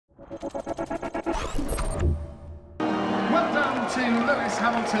Well done to Lewis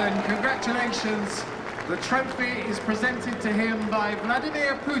Hamilton. Congratulations. The trophy is presented to him by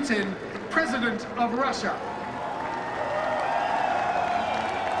Vladimir Putin, President of Russia.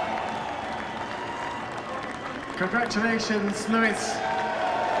 Congratulations, Lewis.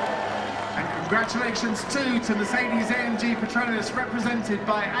 And congratulations too to Mercedes-AMG Petronas, represented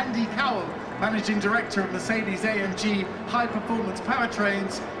by Andy Cowell, Managing Director of Mercedes-AMG High Performance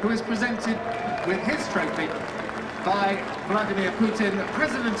Powertrains, who is presented with his trophy by Vladimir Putin,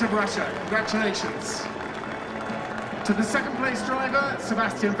 President of Russia. Congratulations. To the second place driver,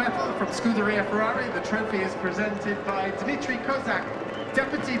 Sebastian Vettel from Scuderia Ferrari, the trophy is presented by Dmitry Kozak,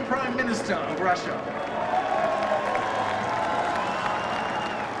 Deputy Prime Minister of Russia.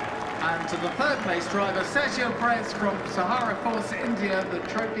 And to the third place driver, Sergio Perez from Sahara Force India, the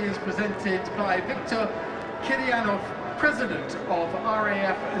trophy is presented by Viktor Kiryanov, President of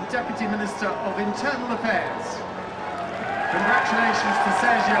RAF and Deputy Minister of Internal Affairs. Congratulations to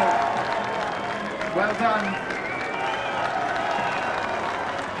Sergio. Well done.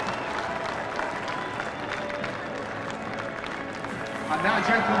 And now,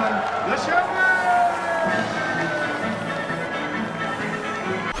 gentlemen, the showman!